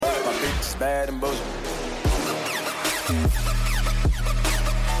bad and bullshit.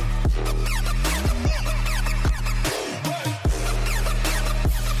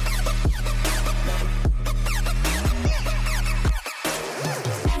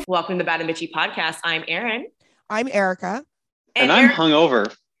 Welcome to the Bad and Bitchy podcast. I'm Erin. I'm Erica. And I'm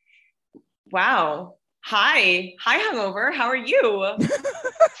hungover. Wow. Hi, hungover. How are you?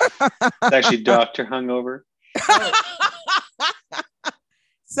 It's actually Dr. Hungover.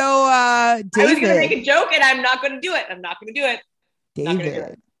 So, David. I was going to make a joke and I'm not going to do it.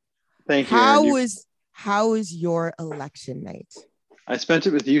 David. Thank you. How was your election night? I spent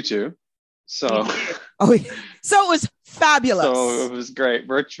it with you two. So it was fabulous. So it was great,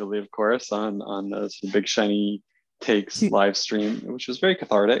 virtually, of course, on this Big Shiny Takes live stream, which was very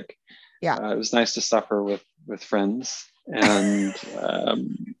cathartic. Yeah, it was nice to suffer with friends, and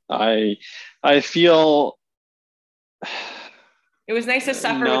I feel it was nice to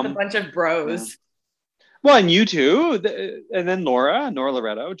suffer with a bunch of bros. Yeah. Well, and you too, and then Nora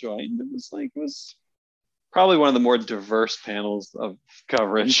Loretto joined. It was probably one of the more diverse panels of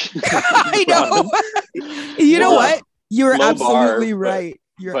coverage. I know. You know what? You're absolutely right.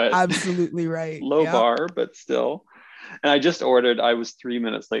 You're absolutely right. Low bar, but still. And I was 3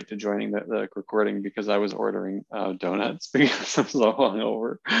 minutes late to joining the recording because I was ordering donuts because I'm so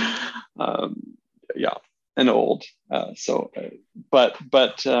hungover. And old. But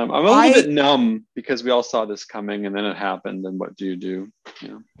I'm a little bit numb because we all saw this coming and then it happened. And what do you do?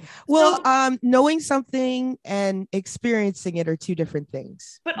 Yeah. Well, knowing something and experiencing it are two different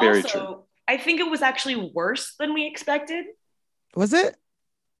things. But Very also, true. I think it was actually worse than we expected. Was it?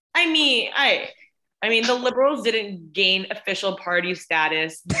 I mean, the Liberals didn't gain official party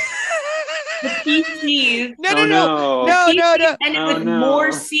status. The PCs. No. And it was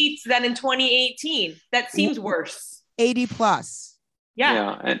more seats than in 2018. That seems worse. 80 plus.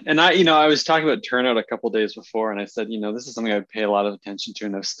 Yeah. And I was talking about turnout a couple of days before, and I said, this is something I pay a lot of attention to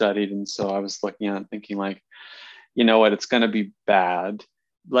and I've studied. And so I was looking at it thinking like, you know what, it's going to be bad.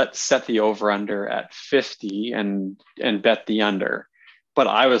 Let's set the over under at 50 and bet the under. But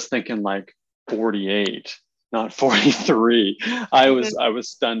I was thinking like 48. Not 43. I was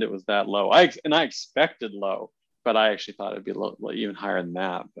stunned it was that low. I expected low, but I actually thought it'd be even higher than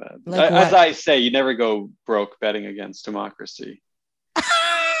that. But as I say, you never go broke betting against democracy.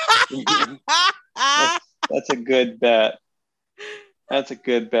 That's a good bet. That's a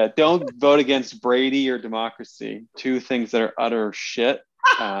good bet. Don't vote against Brady or democracy. Two things that are utter shit,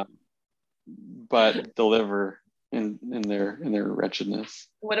 but deliver in their wretchedness.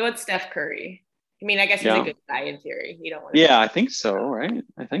 What about Steph Curry? I mean, I guess he's a good guy in theory. You don't want to. Yeah, I think so, right?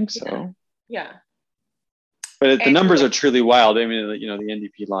 I think so. Yeah. But the numbers are truly wild. I mean, the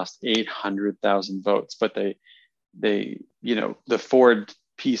NDP lost 800,000 votes, but they the Ford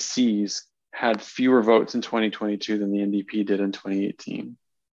PCs had fewer votes in 2022 than the NDP did in 2018,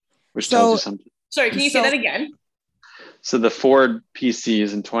 which tells you something. Sorry, can you say that again? So the Ford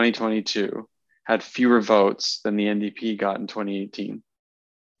PCs in 2022 had fewer votes than the NDP got in 2018.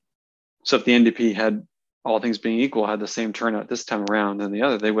 So if the NDP had, all things being equal, had the same turnout this time around than the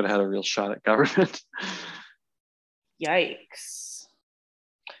other, they would have had a real shot at government. Yikes.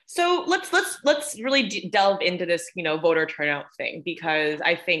 So let's really delve into this, voter turnout thing, because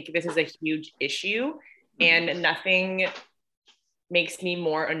I think this is a huge issue and nothing makes me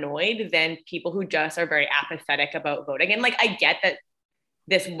more annoyed than people who just are very apathetic about voting. And I get that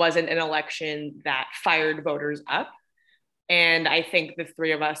this wasn't an election that fired voters up. And I think the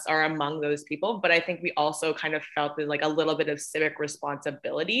three of us are among those people, but I think we also kind of felt there's a little bit of civic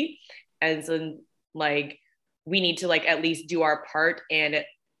responsibility, as in we need to at least do our part, and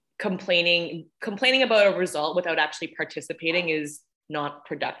complaining about a result without actually participating is not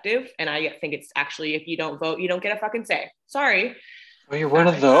productive. And I think it's actually, if you don't vote, you don't get a fucking say. Sorry. Well, you're one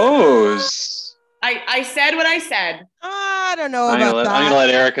of those. I said what I said. I don't know about that. I'm gonna let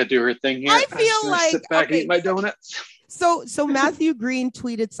Erica do her thing here. I feel like sit back and eat my donuts. So Matthew Green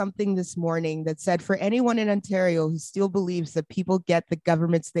tweeted something this morning that said, for anyone in Ontario who still believes that people get the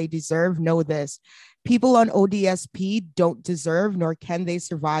governments they deserve, know this. People on ODSP don't deserve, nor can they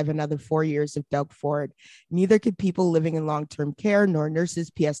survive another 4 years of Doug Ford. Neither could people living in long-term care, nor nurses,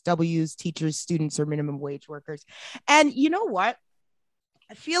 PSWs, teachers, students, or minimum wage workers. And you know what?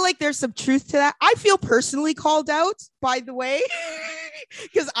 I feel like there's some truth to that. I feel personally called out, by the way,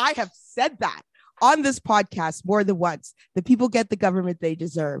 because I have said that on this podcast more than once, that people get the government they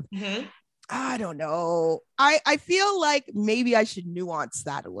deserve. Mm-hmm. I don't know. I feel like maybe I should nuance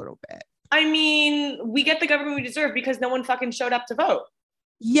that a little bit. I mean, we get the government we deserve because no one fucking showed up to vote.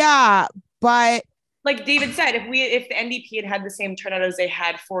 Yeah, but like David said, if the NDP had had the same turnout as they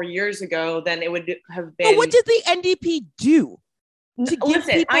had 4 years ago, then it would have been. But what did the NDP do to give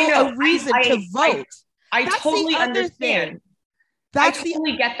Listen, people I know. a reason to vote? I That's totally the other understand. thing. I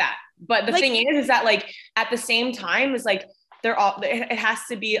totally get that. But the like, thing is that like at the same time is like it has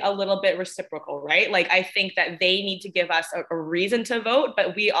to be a little bit reciprocal, right? Like I think that they need to give us a reason to vote,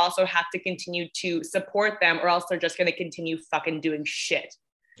 but we also have to continue to support them, or else they're just going to continue fucking doing shit.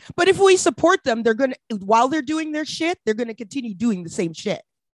 But if we support them, while they're doing their shit, they're going to continue doing the same shit.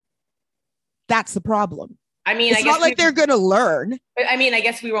 That's the problem. I mean, it's not like they're going to learn. I mean, I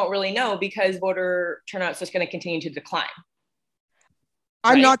guess we won't really know because voter turnout is just going to continue to decline.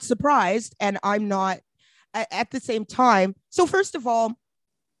 I'm not surprised, and I'm not at the same time. So first of all,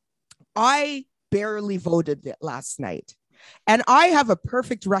 I barely voted last night, and I have a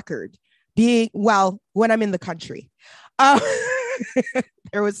perfect record when I'm in the country.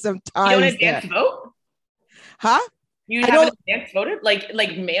 There was some time. You don't advance vote? Huh? You haven't advance voted?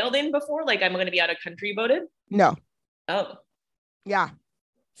 Like mailed in before? Like I'm going to be out of country voted? No. Oh. Yeah.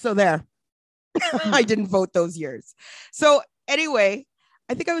 So there. I didn't vote those years. So anyway,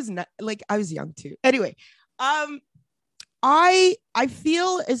 I think I was young too. Anyway, I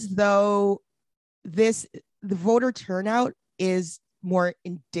feel as though the voter turnout is more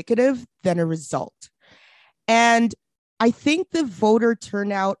indicative than a result. And I think the voter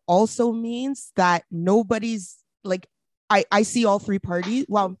turnout also means that nobody's like, I see all three parties.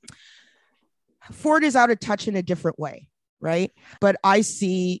 Well, Ford is out of touch in a different way, right? But I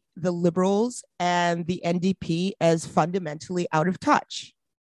see the Liberals and the NDP as fundamentally out of touch,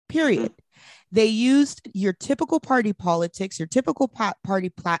 period. They used your typical party politics, your typical party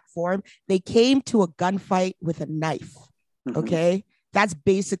platform. They came to a gunfight with a knife, okay? That's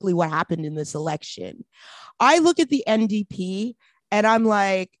basically what happened in this election. I look at the NDP and I'm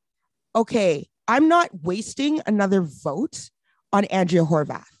like, okay, I'm not wasting another vote on Andrea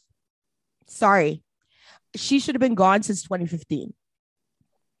Horwath. Sorry. She should have been gone since 2015,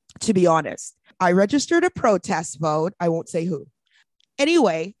 to be honest. I registered a protest vote. I won't say who.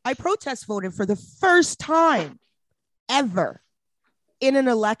 Anyway, I protest voted for the first time ever in an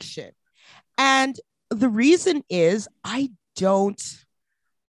election. And the reason is I don't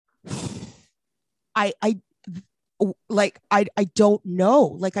know. Like, I don't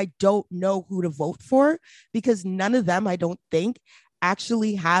know who to vote for because none of them, I don't think,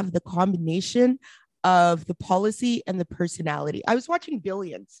 actually have the combination of the policy and the personality. I was watching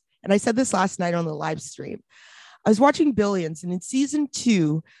Billions, and I said this last night on the live stream. I was watching Billions, and in season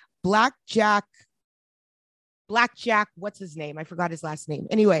 2, Black Jack, what's his name? I forgot his last name.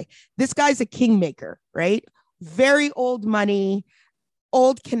 Anyway, this guy's a kingmaker, right? Very old money,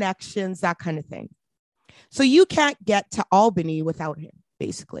 old connections, that kind of thing. So you can't get to Albany without him,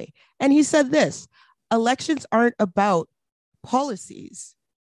 basically. And he said this: elections aren't about policies,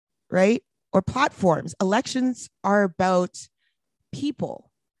 right? Or platforms. Elections are about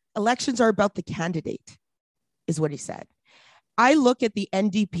people. Elections are about the candidate, is what he said. I look at the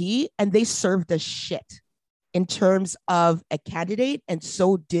NDP and they served us shit in terms of a candidate, and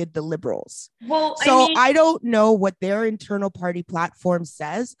so did the Liberals. Well, so I don't know what their internal party platform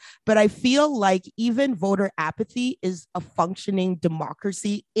says, but I feel like even voter apathy is a functioning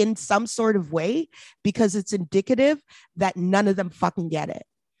democracy in some sort of way, because it's indicative that none of them fucking get it,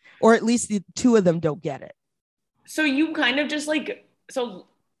 or at least the two of them don't get it. So you kind of just so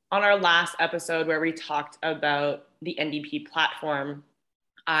on our last episode where we talked about the NDP platform,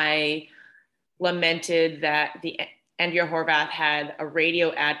 I lamented that Andrea Horwath had a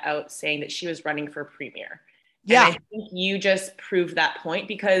radio ad out saying that she was running for premier. Yeah. And I think you just proved that point,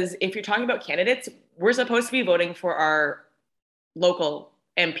 because if you're talking about candidates, we're supposed to be voting for our local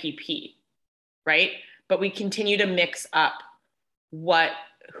MPP, right? But we continue to mix up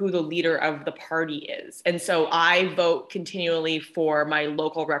who the leader of the party is. And so I vote continually for my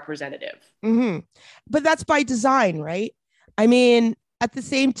local representative. Mm-hmm. But that's by design, right? I mean, at the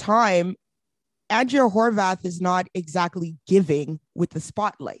same time, Andrea Horwath is not exactly giving with the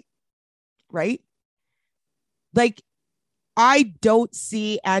spotlight, right? Like, I don't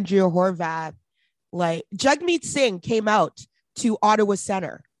see Andrea Horwath, like, Jagmeet Singh came out to Ottawa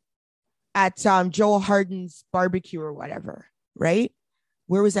Center at Joe Harden's barbecue or whatever, right?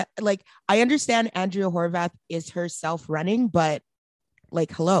 Where was that? Like, I understand Andrea Horwath is herself running, but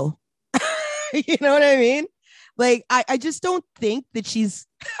like, hello, you know what I mean? Like, I just don't think that she's,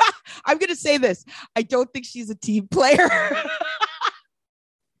 I'm going to say this. I don't think she's a team player.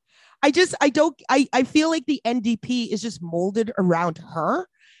 I feel like the NDP is just molded around her.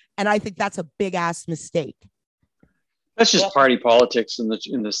 And I think that's a big ass mistake. That's just party politics in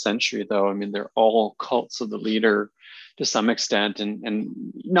the century, though. I mean, they're all cults of the leader to some extent,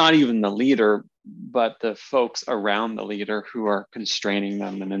 and not even the leader, but the folks around the leader who are constraining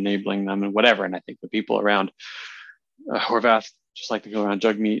them and enabling them and whatever. And I think the people around Horvath, just like to go around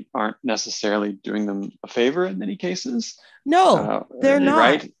Jagmeet, aren't necessarily doing them a favor in many cases. No, they're not.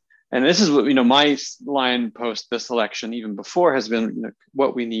 Right. And this is what, my line post this election, even before, has been,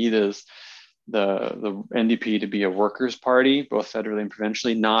 what we need is the NDP to be a workers' party, both federally and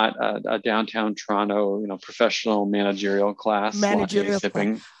provincially, not a downtown Toronto, professional managerial class.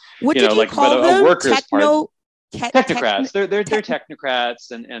 Sipping. What did you call them? A workers' party. Technocrats. They're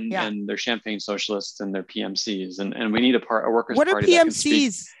technocrats and they're champagne socialists and they're PMCs. And we need a workers' what party. What are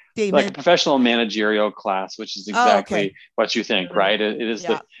PMCs, David? Like a professional managerial class, which is exactly what you think, right? It is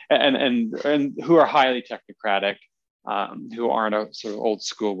and who are highly technocratic. Who aren't a sort of old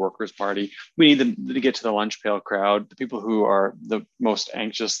school workers' party. We need them to get to the lunch pail crowd, the people who are the most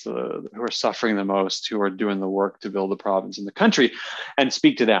anxious, who are suffering the most, who are doing the work to build the province and the country, and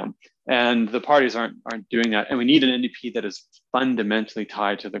speak to them. And the parties aren't doing that. And we need an NDP that is fundamentally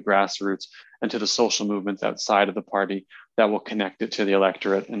tied to the grassroots and to the social movements outside of the party that will connect it to the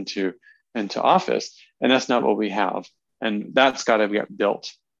electorate and to office. And that's not what we have. And that's got to get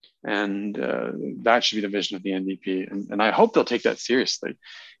built. And that should be the vision of the NDP. And I hope they'll take that seriously.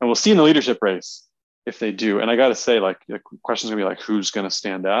 And we'll see in the leadership race if they do. And I got to say, the question's going to be like, who's going to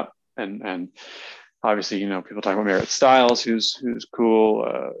stand up? And obviously, people talk about Merritt Stiles, who's cool.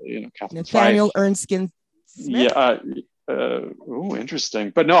 Catherine Nathaniel Erskine Smith. Yeah.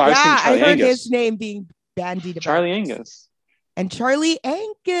 Interesting. But no, I was thinking Charlie I heard Angus. His name being bandied about. Charlie Angus. And Charlie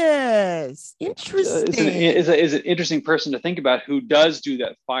Angus. Interesting. Is an interesting person to think about, who does do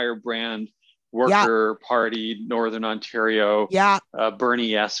that firebrand worker party, Northern Ontario,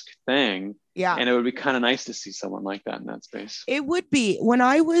 Bernie-esque thing. Yeah. And it would be kind of nice to see someone like that in that space. It would be. When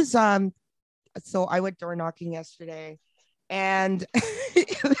I was so I went door knocking yesterday, and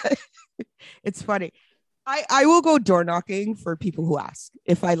it's funny. I will go door knocking for people who ask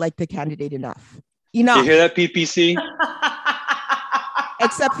if I like the candidate enough. You hear that, PPC?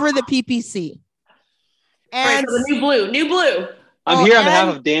 Except for the PPC. And so the new blue. I'm here on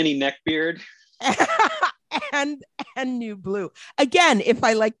behalf of Danny Neckbeard. and New Blue. Again, if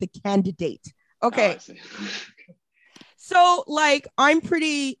I like the candidate. Okay. So I'm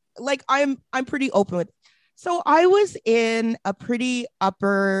pretty open with. So I was in a pretty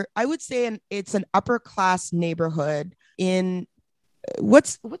I would say it's an upper class neighborhood in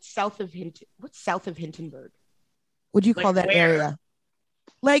what's south of Hintonburg? What do you call that area?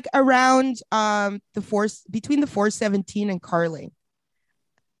 Around between the 417 and Carling,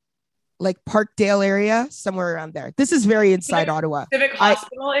 Parkdale area, somewhere around there. This is very inside Ottawa. Civic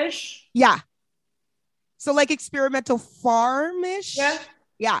Hospital-ish. Yeah. So experimental farm-ish.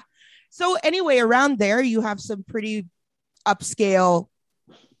 Yeah. So anyway, around there you have some pretty upscale,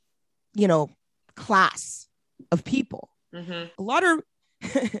 class of people. Mm-hmm. A lot of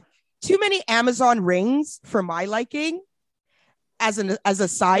too many Amazon rings for my liking. As a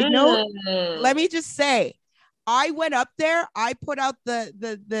side note, let me just say, I went up there, I put out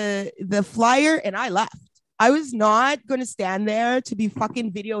the flyer, and I left. I was not going to stand there to be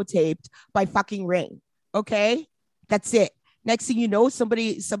fucking videotaped by fucking Ring. Okay, that's it. Next thing you know,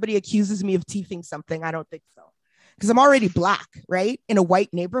 somebody accuses me of teething something. I don't think so, because I'm already black, right? In a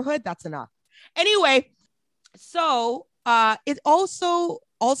white neighborhood, that's enough. Anyway, so it also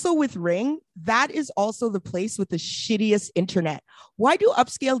with Ring, that is also the place with the shittiest internet. Why do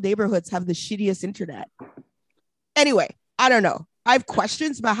upscale neighborhoods have the shittiest internet? Anyway, I don't know. I have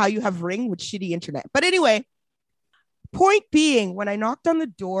questions about how you have Ring with shitty internet. But anyway, point being, when I knocked on the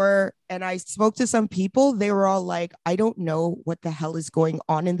door and I spoke to some people, they were all like, I don't know what the hell is going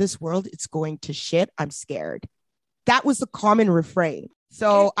on in this world. It's going to shit. I'm scared. That was the common refrain.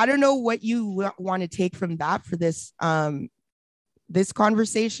 So I don't know what you want to take from that for this this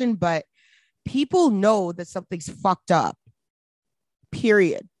conversation, but people know that something's fucked up,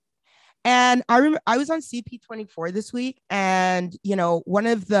 period. And I remember I was on CP24 this week, and one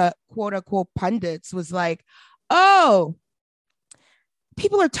of the quote unquote pundits was like, oh,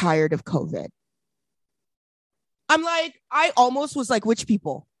 people are tired of COVID. I'm like, I almost was like, which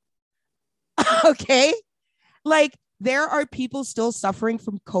people? Okay, there are people still suffering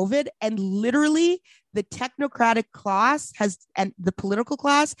from COVID, and literally the technocratic class and the political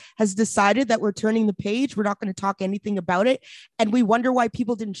class has decided that we're turning the page. We're not going to talk anything about it. And we wonder why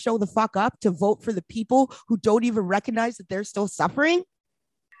people didn't show the fuck up to vote for the people who don't even recognize that they're still suffering.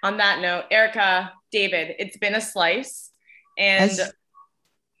 On that note, Erica, David, it's been a slice. And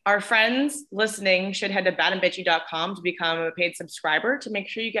Our friends listening should head to badandbitchy.com to become a paid subscriber to make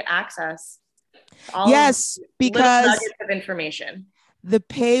sure you get access to all yes, because nuggets of information. The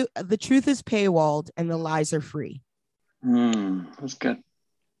truth is paywalled and the lies are free. That's good.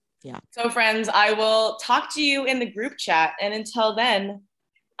 Yeah. So friends, I will talk to you in the group chat. And until then,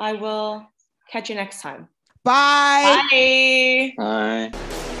 I will catch you next time. Bye. Bye.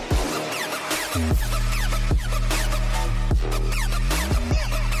 Bye.